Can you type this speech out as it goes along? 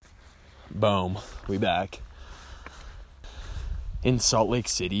Boom, we back. In Salt Lake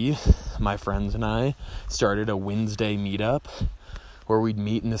City, my friends and I started a Wednesday meetup where we'd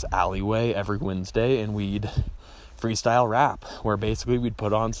meet in this alleyway every Wednesday and we'd freestyle rap, where basically we'd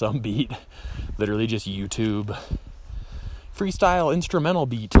put on some beat, literally just YouTube freestyle instrumental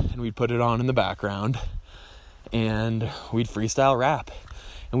beat, and we'd put it on in the background and we'd freestyle rap.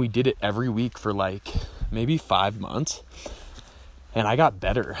 And we did it every week for like maybe 5 months. And I got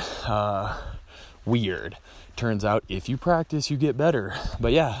better. Weird. Turns out if you practice, you get better.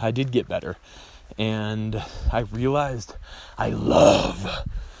 But yeah, I did get better. And I realized I love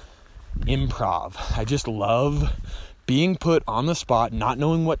improv. I just love being put on the spot, not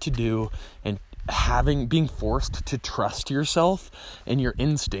knowing what to do, and being forced to trust yourself and your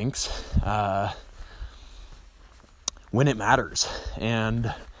instincts when it matters.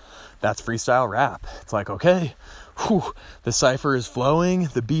 And that's freestyle rap. It's like, okay, the cipher is flowing,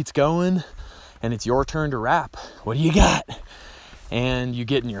 the beat's going, and it's your turn to rap. What do you got? And you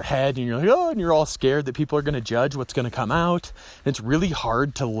get in your head and you're like, oh, and you're all scared that people are going to judge what's going to come out. And it's really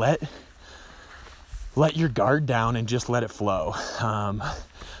hard to let your guard down and just let it flow.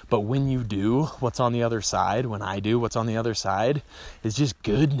 But when you do what's on the other side, when I do what's on the other side, is just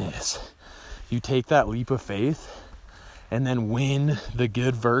goodness. You take that leap of faith, and then when the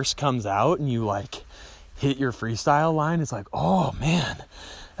good verse comes out and you like hit your freestyle line, it's like, oh man,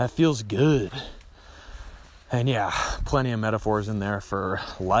 that feels good. And yeah, plenty of metaphors in there for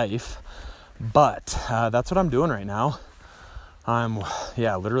life, but that's what I'm doing right now. I'm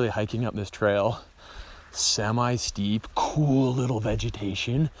literally hiking up this trail, semi-steep, cool little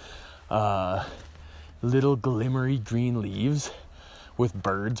vegetation, little glimmery green leaves with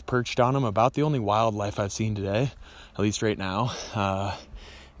birds perched on them. About the only wildlife I've seen today, at least right now,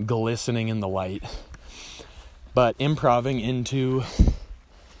 glistening in the light. But improving into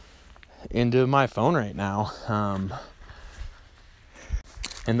my phone right now.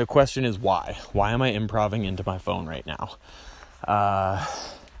 And the question is why? Why am I improving into my phone right now?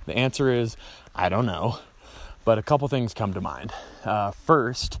 The answer is, I don't know. But a couple things come to mind.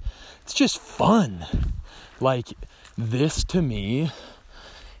 First, it's just fun. Like, this to me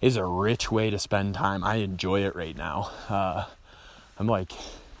is a rich way to spend time. I enjoy it right now. I'm like,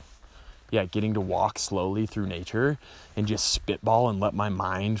 getting to walk slowly through nature and just spitball and let my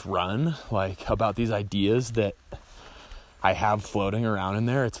mind run, like, about these ideas that I have floating around in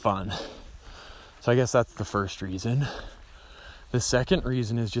there. It's fun. So I guess that's the first reason. The second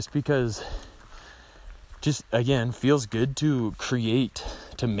reason is just because, again, feels good to create,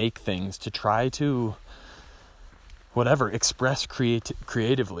 to make things, to try to, express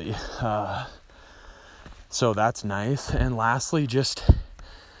creatively. So that's nice. And lastly, just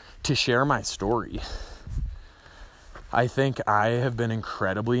to share my story. I think I have been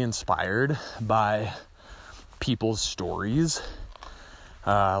incredibly inspired by people's stories,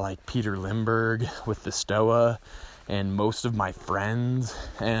 like Peter Lindbergh with the Stoa, and most of my friends.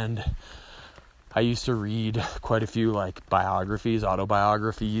 And I used to read quite a few like biographies,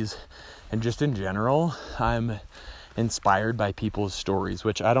 autobiographies, and just in general, I'm inspired by people's stories,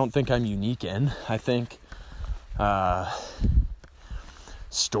 which I don't think I'm unique in. I think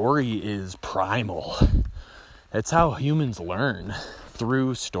story is primal. It's how humans learn,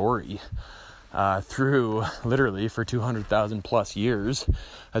 through story, through literally for 200,000 plus years.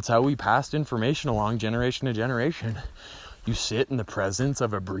 That's how we passed information along generation to generation. You sit in the presence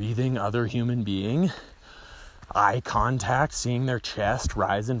of a breathing other human being, eye contact, seeing their chest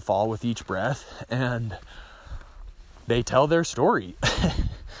rise and fall with each breath, and they tell their story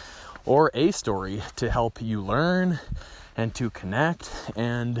or a story to help you learn and to connect.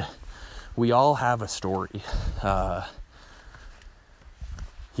 And we all have a story.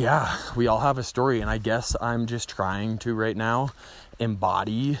 We all have a story. And I guess I'm just trying to right now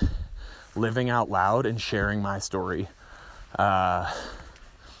embody living out loud and sharing my story. Because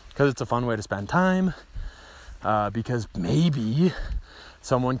it's a fun way to spend time. Because maybe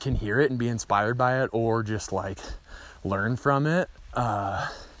someone can hear it and be inspired by it, or just like learn from it.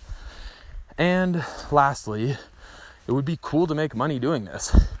 And lastly, it would be cool to make money doing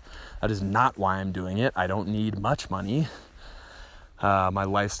this. That is not why I'm doing it. I don't need much money. My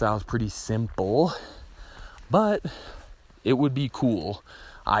lifestyle is pretty simple, but it would be cool,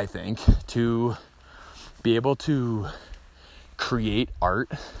 I think, to be able to create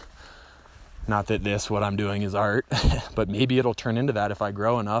art. Not that what I'm doing is art, but maybe it'll turn into that if I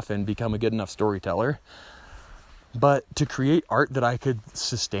grow enough and become a good enough storyteller. But to create art that I could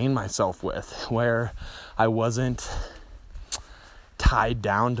sustain myself with, where I wasn't tied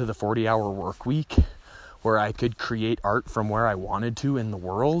down to the 40-hour work week, where I could create art from where I wanted to in the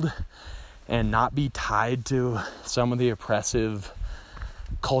world and not be tied to some of the oppressive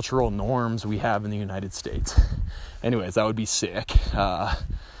cultural norms we have in the United States. Anyways, that would be sick.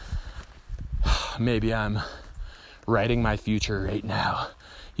 Maybe I'm writing my future right now.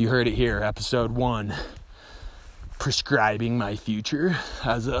 You heard it here, episode 1. Prescribing my future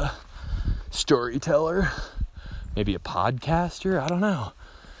as a storyteller, maybe a podcaster, I don't know.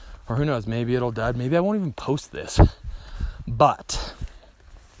 Or who knows, maybe it'll die. Maybe I won't even post this. But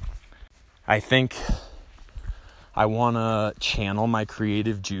I think I want to channel my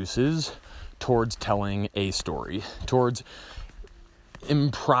creative juices towards telling a story, towards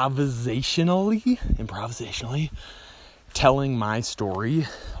improvisationally telling my story,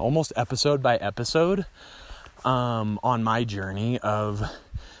 almost episode by episode, on my journey of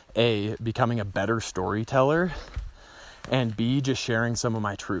A, becoming a better storyteller, and B, just sharing some of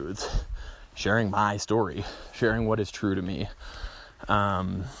my truths, sharing my story, sharing what is true to me,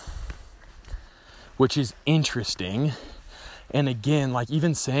 which is interesting. And again, like,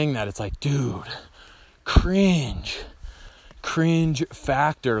 even saying that, it's like, dude, cringe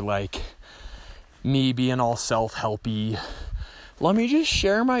factor, like me being all self-helpy. Let me just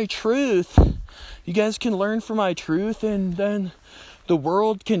share my truth. You guys can learn from my truth, and then the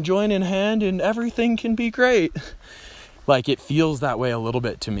world can join in hand and everything can be great. Like, it feels that way a little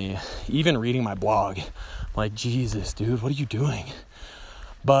bit to me. Even reading my blog, like, Jesus, dude, what are you doing?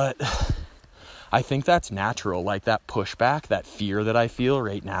 But I think that's natural, like that pushback, that fear that I feel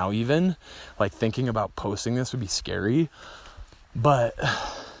right now, even like thinking about posting this would be scary. But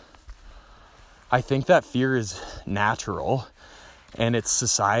I think that fear is natural, and it's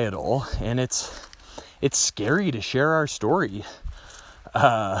societal, and it's scary to share our story,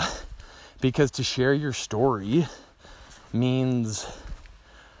 because to share your story means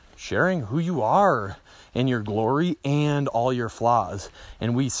sharing who you are and your glory and all your flaws.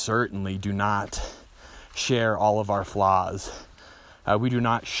 And we certainly do not share all of our flaws. We do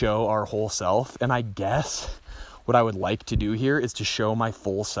not show our whole self. And I guess what I would like to do here is to show my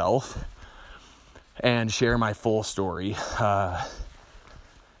full self and share my full story.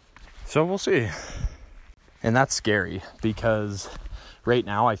 So we'll see. And that's scary because right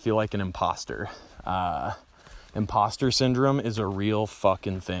now I feel like an imposter. Imposter syndrome is a real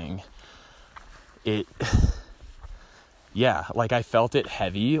fucking thing. Like I felt it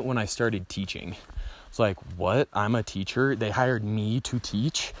heavy when I started teaching. It's like, what? I'm a teacher? They hired me to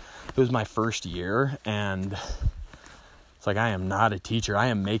teach. It was my first year, and it's like, I am not a teacher. I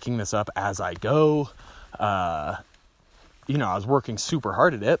am making this up as I go. I was working super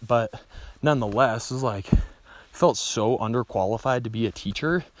hard at it, but nonetheless, it's like, felt so underqualified to be a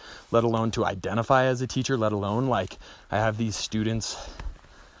teacher, let alone to identify as a teacher, let alone like I have these students'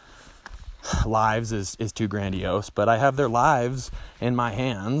 lives is too grandiose, but I have their lives in my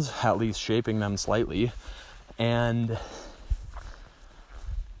hands, at least shaping them slightly. And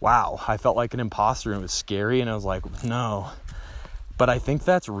wow, I felt like an imposter, and it was scary, and I was like, no. But I think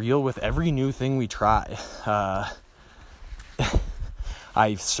that's real with every new thing we try.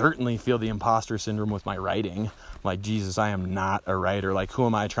 I certainly feel the imposter syndrome with my writing. Like, Jesus, I am not a writer. Like, who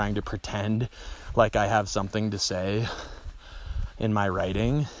am I trying to pretend like I have something to say in my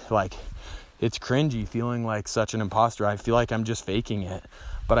writing? Like, it's cringy feeling like such an imposter. I feel like I'm just faking it.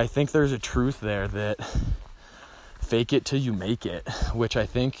 But I think there's a truth there that fake it till you make it, which I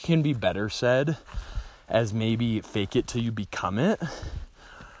think can be better said as maybe fake it till you become it.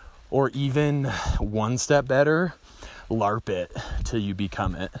 Or even one step better, LARP it till you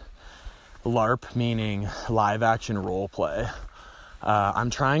become it. LARP meaning live action role play. I'm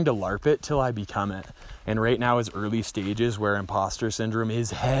trying to LARP it till I become it. And right now is early stages where imposter syndrome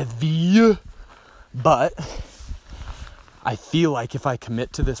is heavy. But I feel like if I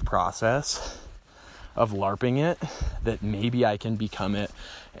commit to this process of LARPing it, that maybe I can become it,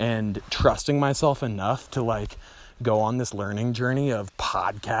 and trusting myself enough to like go on this learning journey of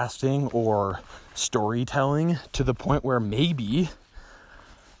podcasting or storytelling to the point where maybe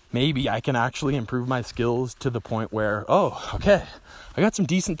I can actually improve my skills to the point where, oh, okay, I got some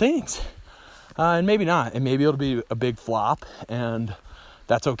decent things. And maybe not. And maybe it'll be a big flop, and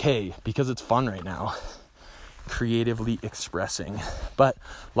that's okay because it's fun right now. Creatively expressing. But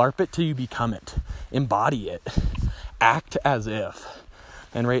LARP it till you become it. Embody it. Act as if.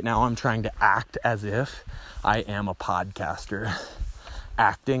 And right now I'm trying to act as if I am a podcaster.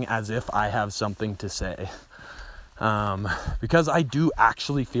 Acting as if I have something to say. Because I do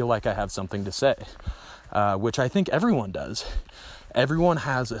actually feel like I have something to say. Which I think everyone does. Everyone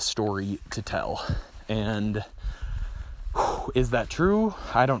has a story to tell. And is that true?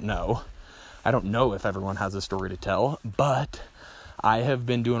 I don't know. I don't know if everyone has a story to tell, but I have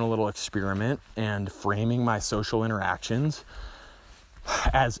been doing a little experiment and framing my social interactions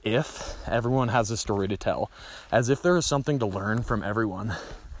as if everyone has a story to tell, as if there is something to learn from everyone.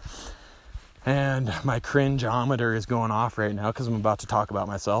 And my cringeometer is going off right now because I'm about to talk about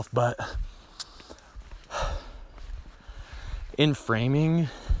myself, but in framing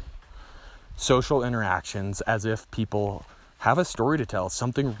social interactions as if people have a story to tell,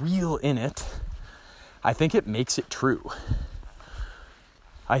 something real in it, I think it makes it true.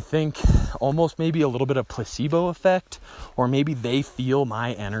 I think almost maybe a little bit of placebo effect, or maybe they feel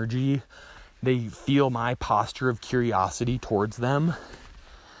my energy, they feel my posture of curiosity towards them,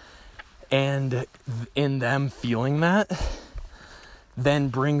 and in them feeling that then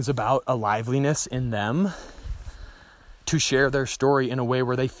brings about a liveliness in them to share their story in a way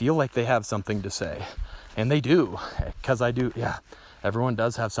where they feel like they have something to say. And they do, because I do. Yeah, everyone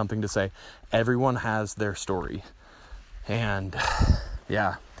does have something to say. Everyone has their story. And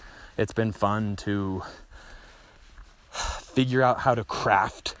yeah, it's been fun to figure out how to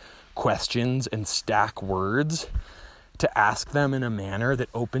craft questions and stack words to ask them in a manner that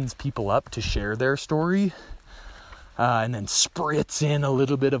opens people up to share their story, and then spritz in a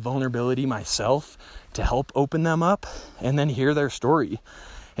little bit of vulnerability myself to help open them up, and then hear their story.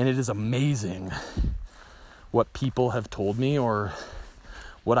 And it is amazing what people have told me, or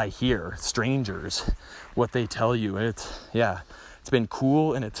what I hear, strangers, what they tell you. It's been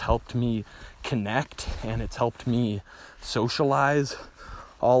cool, and it's helped me connect, and it's helped me socialize,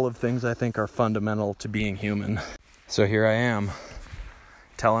 all of things I think are fundamental to being human. So here I am,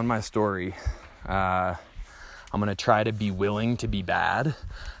 telling my story. I'm going to try to be willing to be bad.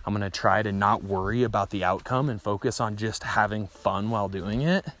 I'm going to try to not worry about the outcome and focus on just having fun while doing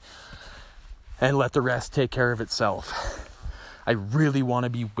it, and let the rest take care of itself. I really want to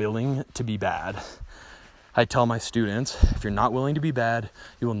be willing to be bad. I tell my students, if you're not willing to be bad,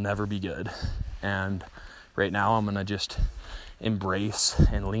 you will never be good. And right now I'm going to just embrace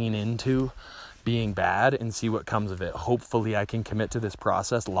and lean into being bad and see what comes of it. Hopefully I can commit to this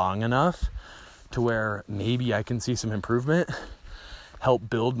process long enough to where maybe I can see some improvement, help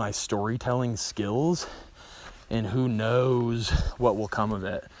build my storytelling skills, and who knows what will come of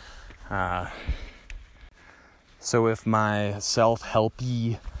it. So if my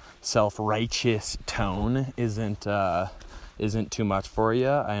self-helpy, self-righteous tone isn't too much for you,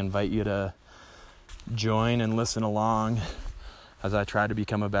 I invite you to join and listen along as I try to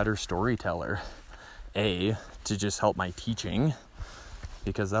become a better storyteller. To just help my teaching,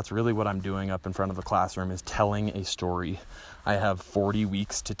 because that's really what I'm doing up in front of the classroom, is telling a story. I have 40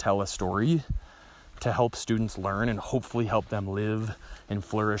 weeks to tell a story to help students learn and hopefully help them live and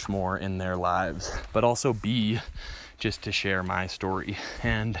flourish more in their lives, but also B, just to share my story.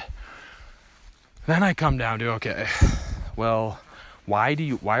 And then I come down to, okay, well,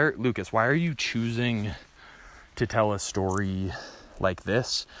 Lucas, why are you choosing to tell a story like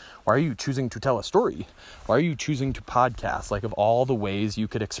this? Why are you choosing to tell a story? Why are you choosing to podcast? Like, of all the ways you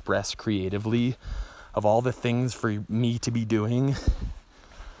could express creatively, of all the things for me to be doing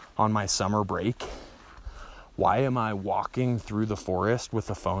on my summer break, why am I walking through the forest with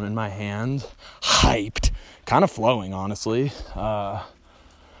the phone in my hand, hyped, kind of flowing, honestly,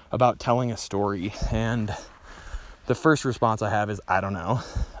 about telling a story? And the first response I have is, I don't know.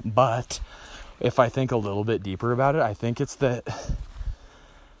 But if I think a little bit deeper about it, I think it's that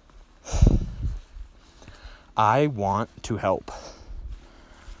I want to help.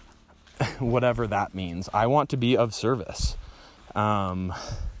 Whatever that means. I want to be of service.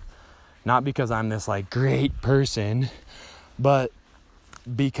 Not because I'm this great person, but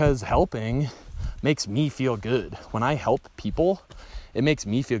because helping makes me feel good. When I help people, it makes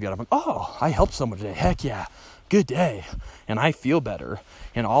me feel good. I'm like, oh, I helped someone today. Heck yeah. Good day. And I feel better.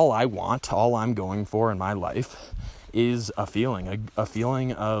 And all I'm going for in my life is a feeling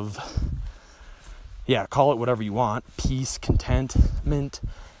of, call it whatever you want. Peace, contentment,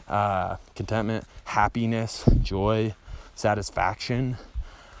 happiness, joy, satisfaction,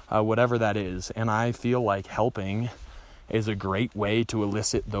 whatever that is. And I feel like helping is a great way to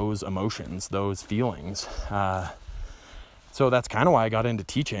elicit those emotions, those feelings. So that's kind of why I got into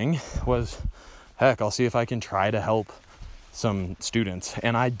teaching, was, heck, I'll see if I can try to help some students.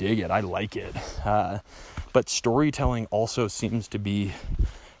 And I dig it. I like it. But storytelling also seems to be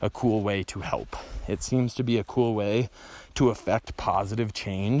a cool way to help. It seems to be a cool way to affect positive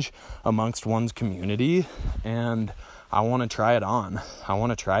change amongst one's community. And I want to try it on. I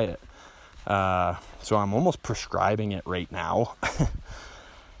want to try it. So I'm almost prescribing it right now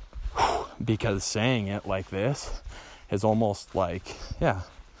because saying it like this is almost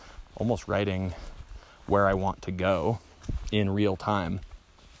almost writing where I want to go. in real time,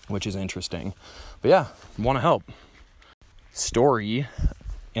 which is interesting. But yeah, want to help. Story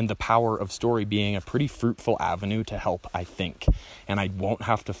and the power of story being a pretty fruitful avenue to help, I think. And I won't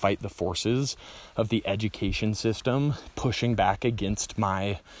have to fight the forces of the education system pushing back against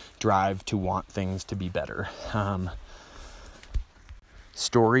my drive to want things to be better.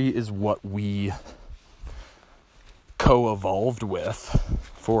 Story is what we co-evolved with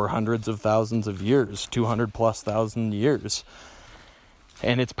for hundreds of thousands of years, 200,000+ years.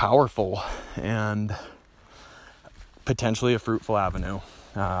 And it's powerful and potentially a fruitful avenue.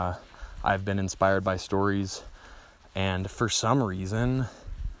 I've been inspired by stories, and for some reason,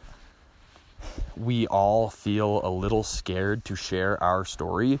 we all feel a little scared to share our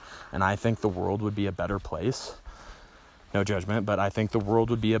story, and I think the world would be a better place. No judgment, but I think the world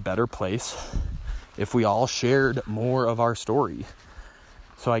would be a better place if we all shared more of our story.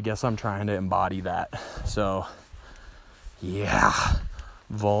 So I guess I'm trying to embody that. So, yeah,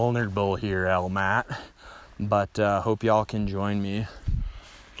 vulnerable here, Matt. But hope y'all can join me.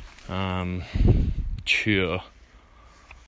 Cheer.